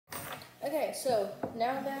Okay, so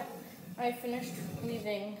now that I finished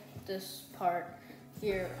weaving this part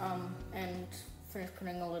here, and finished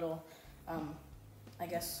putting a little, I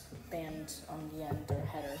guess, band on the end or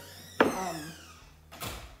header,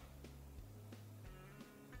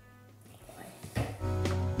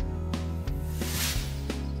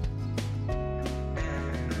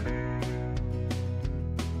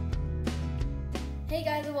 Hey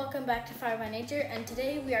guys, and welcome back to Fire by Nature, and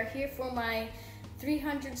today we are here for my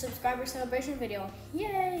 300 subscriber celebration video.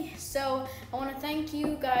 Yay! So I want to thank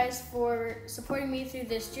you guys for supporting me through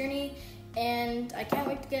this journey, and I can't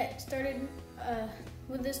wait to get started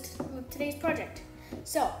with today's project.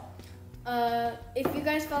 So if you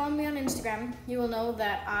guys follow me on Instagram, you will know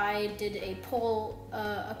that I did a poll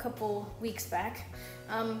a couple weeks back,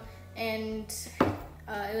 and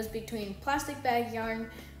it was between plastic bag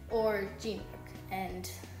yarn or jean rug,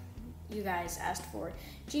 and you guys asked for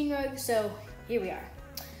jean rug, so here we are.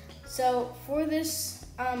 So for this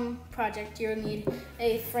project, you'll need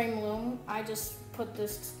a frame loom. I just put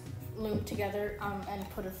this loom together and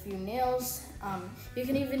put a few nails. You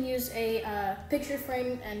can even use a picture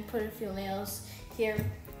frame and put a few nails here.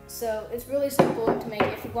 So it's really simple to make.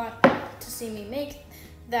 If you want to see me make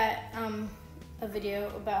that a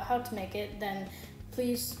video about how to make it, then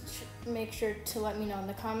please make sure to let me know in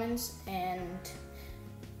the comments, and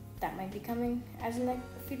that might be coming as a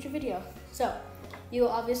future video. So you'll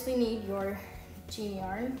obviously need your jean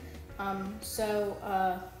yarn.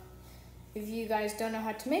 If you guys don't know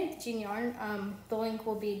how to make the jean yarn, the link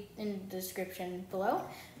will be in the description below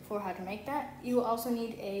for how to make that. You will also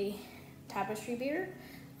need a tapestry beater.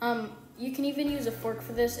 You can even use a fork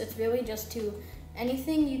for this. It's really just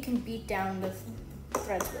anything you can beat down the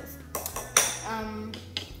threads with.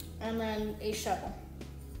 And then a shuttle.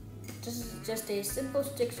 This is just a simple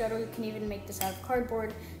stick shuttle. You can even make this out of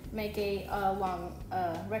cardboard, make a long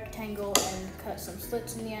rectangle and cut some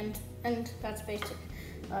slits in the end, and that's basic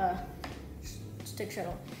stick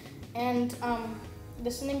shuttle. And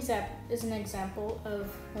this is an example of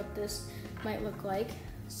what this might look like.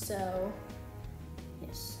 So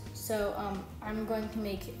yes, so I'm going to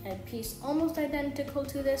make a piece almost identical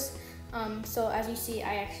to this. So as you see,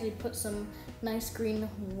 I actually put some nice green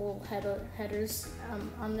wool headers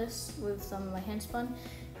on this with some of my hand spun.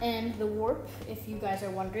 And the warp, if you guys are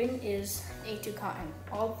wondering, is A2 cotton.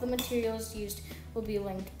 All of the materials used will be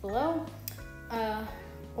linked below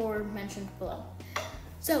or mentioned below.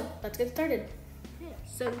 So let's get started.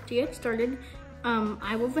 So to get started,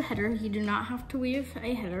 I wove a header. You do not have to weave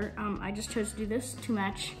a header. I just chose to do this to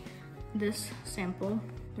match this sample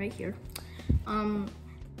right here.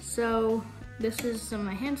 So this is some of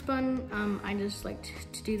my hand spun. I just like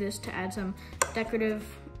to do this to add some decorative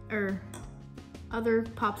or other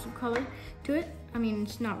pops of color to it. I mean,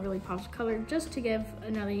 it's not really pops of color, just to give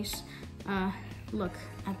a nice look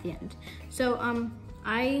at the end. So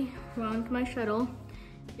I wound my shuttle,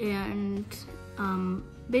 and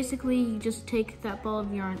basically you just take that ball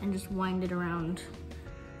of yarn and just wind it around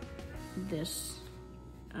this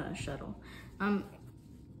shuttle.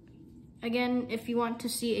 Again, if you want to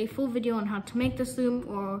see a full video on how to make this loom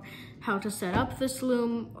or how to set up this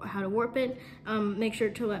loom or how to warp it, make sure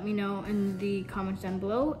to let me know in the comments down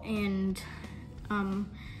below, and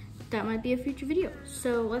that might be a future video.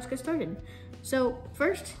 So let's get started. So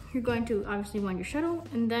first, you're going to obviously wind your shuttle,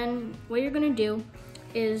 and then what you're gonna do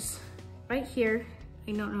is right here,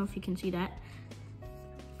 I don't know if you can see that,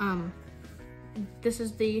 this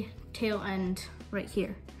is the tail end right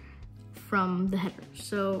here from the header.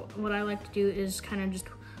 So what I like to do is kind of just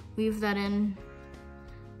weave that in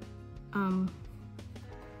and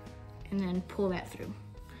then pull that through.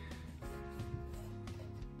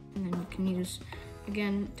 And then you can use,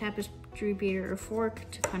 again, tapestry beater or fork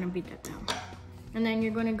to kind of beat that down. And then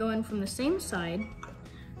you're going to go in from the same side.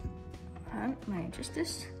 Let me adjust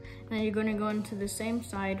this. And then you're going to go into the same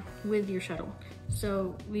side with your shuttle.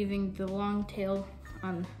 So leaving the long tail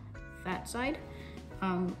on that side.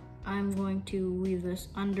 I'm going to weave this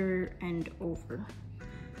under and over.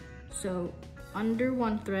 So under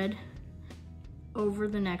one thread, over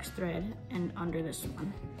the next thread, and under this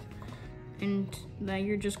one. And then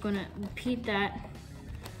you're just gonna repeat that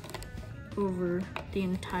over the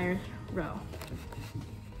entire row.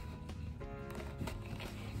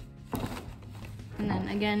 And then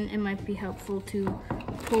again, it might be helpful to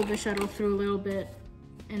pull the shuttle through a little bit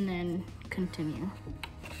and then continue.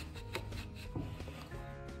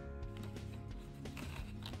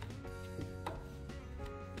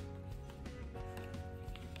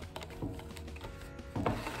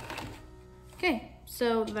 Okay,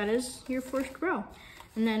 so that is your first row.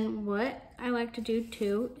 And then what I like to do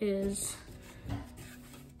too is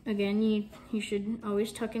again, you should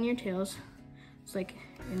always tuck in your tails. It's like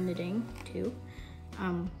in knitting too,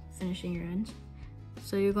 finishing your ends.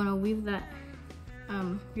 So you're gonna weave that,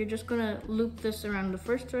 you're just gonna loop this around the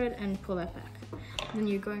first thread and pull that back. Then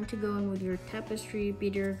you're going to go in with your tapestry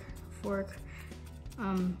beater fork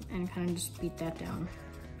and kind of just beat that down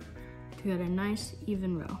to get a nice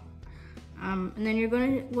even row. And then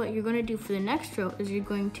what you're gonna do for the next row is you're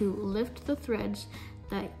going to lift the threads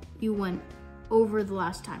that you went over the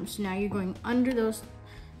last time. So now you're going under the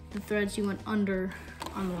threads you went under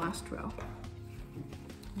on the last row.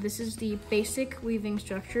 This is the basic weaving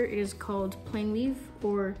structure. It is called plain weave,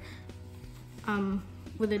 or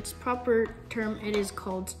with its proper term, it is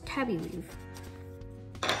called tabby weave.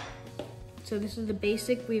 So this is the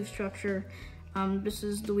basic weave structure. This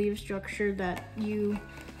is the weave structure that you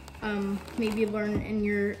maybe learn in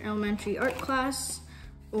your elementary art class,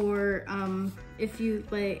 or if you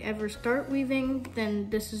ever start weaving, then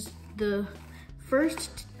this is the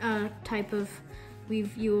first type of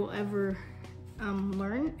weave you will ever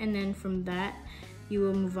learn, and then from that you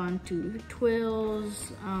will move on to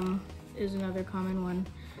twills, is another common one,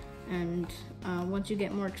 and once you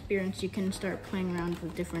get more experience you can start playing around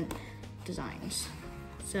with different designs.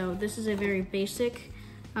 So this is a very basic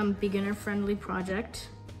beginner friendly project.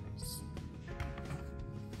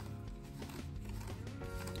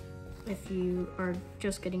 If you are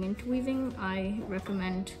just getting into weaving, I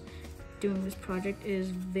recommend doing this project. It is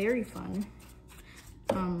very fun.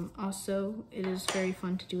 Also, it is very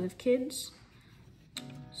fun to do with kids.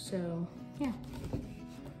 So, yeah.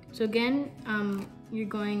 So again,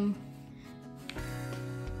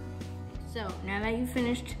 so now that you've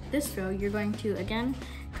finished this row, you're going to, again,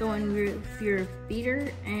 go in with your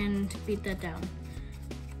beater and beat that down.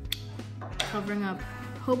 Covering up,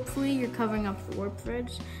 hopefully you're covering up the warp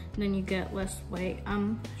threads, and then you get less white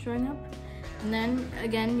showing up. And then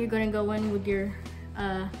again, you're gonna go in with your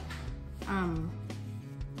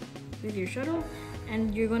shuttle,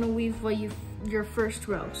 and you're gonna weave your first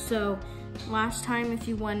row. So last time if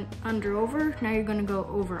you went under over, now you're gonna go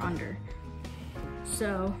over under.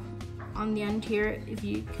 So on the end here, if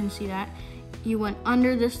you can see that, you went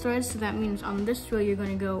under this thread, so that means on this row you're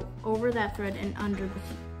gonna go over that thread and under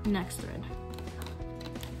the next thread.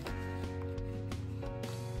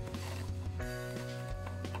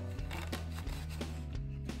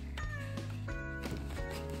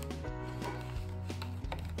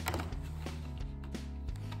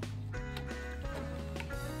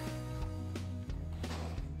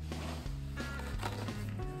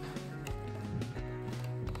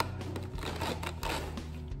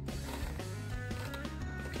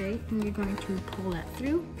 Okay, and you're going to pull that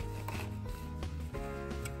through.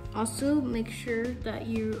 Also, make sure that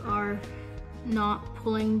you are not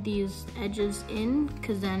pulling these edges in,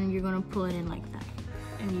 because then you're going to pull it in like that,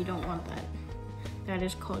 and you don't want that. That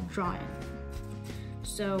is called drawing.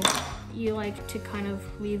 So you like to kind of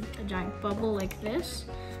leave a giant bubble like this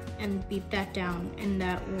and beat that down, and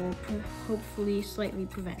that will hopefully slightly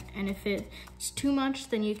prevent. And if it's too much,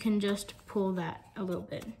 then you can just pull that a little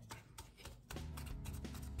bit.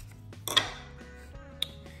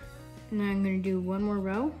 And then I'm going to do one more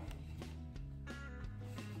row.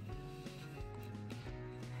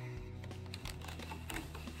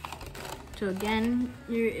 So again,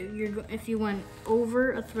 if you went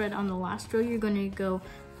over a thread on the last row, you're going to go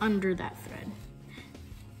under that thread.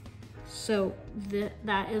 So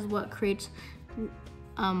that is what creates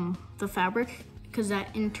the fabric, because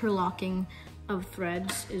that interlocking of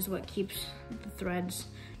threads is what keeps the threads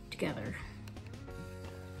together.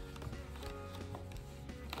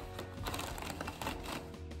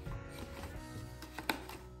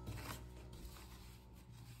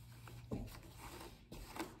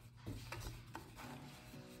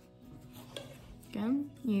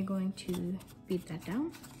 Again, you're going to beat that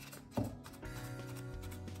down.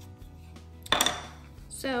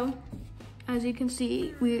 So, as you can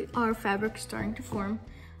see, our fabric is starting to form.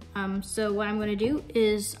 So what I'm going to do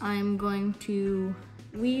is I'm going to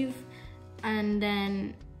weave, and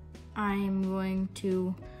then I'm going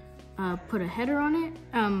to put a header on it.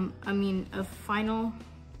 I mean a final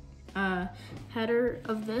header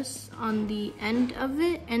of this on the end of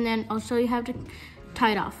it, and then I'll show you how to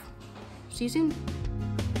tie it off. See you soon.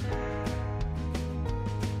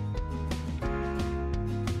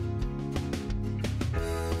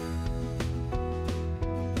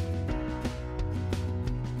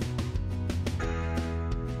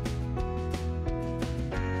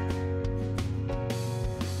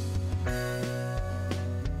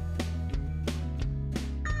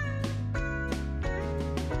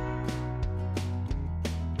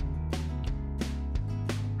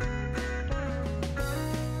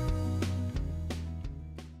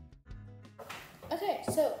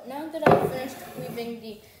 Okay, so now that I've finished weaving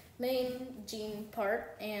the main jean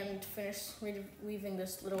part and finished weaving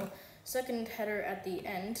this little second header at the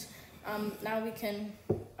end, now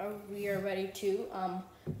we are ready to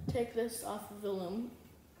take this off of the loom.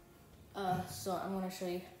 So I'm going to show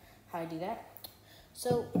you how I do that.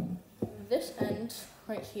 So this end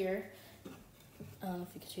right here, if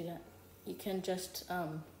you can see that, you can just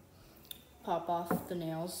pop off the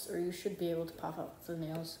nails, or you should be able to pop off the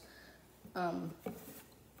nails.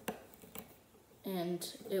 And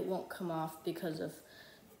it won't come off because of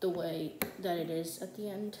the way that it is at the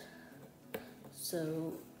end.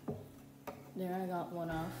 So there, I got one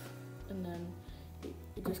off, and then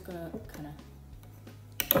you're just gonna kind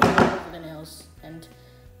of go over the nails and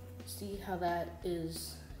see how that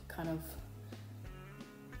is kind of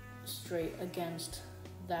straight against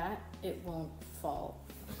that. It won't fall.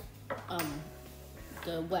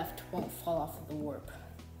 The weft won't fall off of the warp.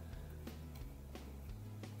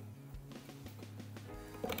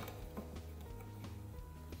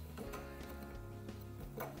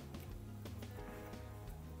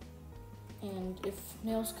 And if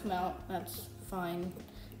nails come out, that's fine.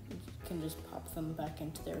 You can just pop them back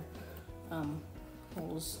into their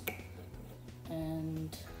holes.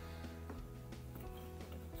 And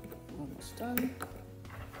almost done.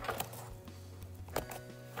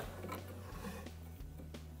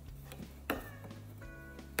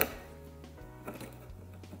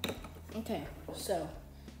 Okay, so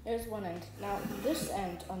there's one end. Now this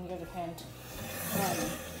end, on the other hand,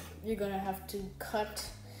 you're gonna have to cut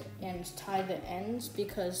and tie the ends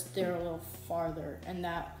because they're a little farther, and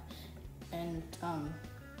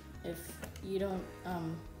if you don't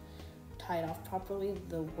tie it off properly,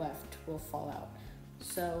 the weft will fall out.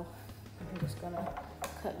 So I'm just gonna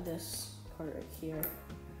cut this part right here,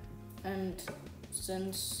 and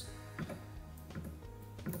since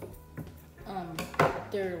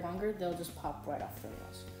they're longer, they'll just pop right off the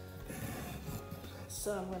nails.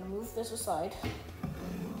 So I'm gonna move this aside,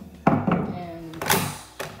 and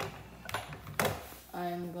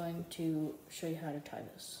I'm going to show you how to tie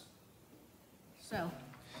this. So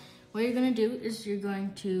what you're gonna do is you're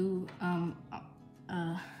going to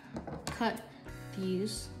cut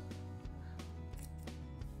these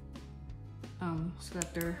so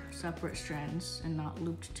that they're separate strands and not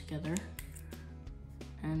looped together,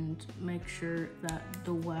 and make sure that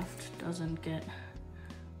the weft doesn't get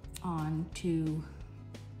onto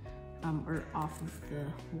or off of the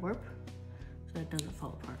warp, so it doesn't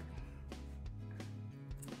fall apart.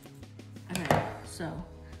 Okay, so what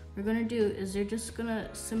we're gonna do is you're just gonna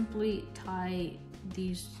simply tie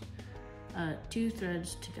these two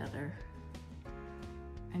threads together,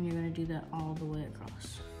 and you're gonna do that all the way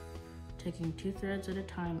across, taking two threads at a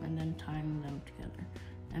time and then tying them together.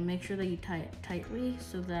 And make sure that you tie it tightly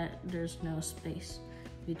so that there's no space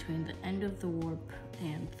between the end of the warp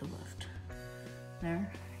and the weft. There,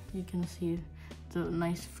 you can see the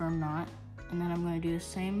nice firm knot. And then I'm going to do the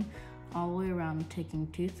same all the way around, taking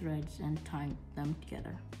two threads and tying them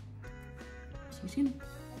together. See you soon.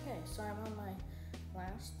 Okay, so I'm on my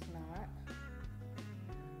last knot.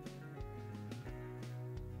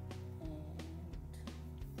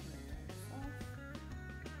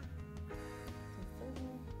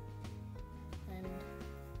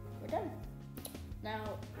 Done. Now,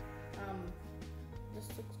 this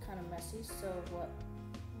looks kind of messy, so what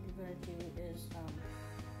you're going to do is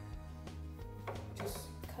just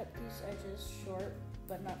cut these edges short,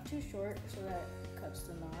 but not too short, so that it cuts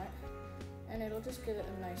the knot, and it'll just give it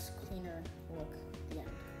a nice, cleaner look at the end.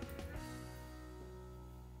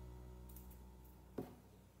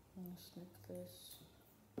 I'm going to snip this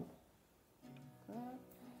up.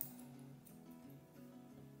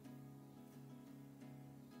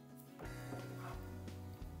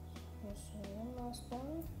 One last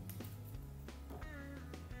one.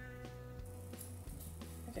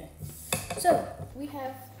 Okay, so we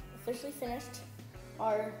have officially finished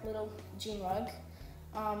our little jean rug.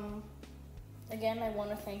 Again, I want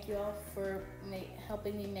to thank you all for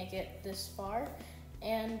helping me make it this far.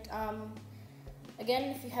 And again,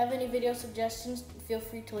 if you have any video suggestions, feel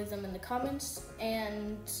free to leave them in the comments.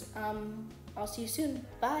 And I'll see you soon.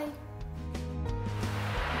 Bye.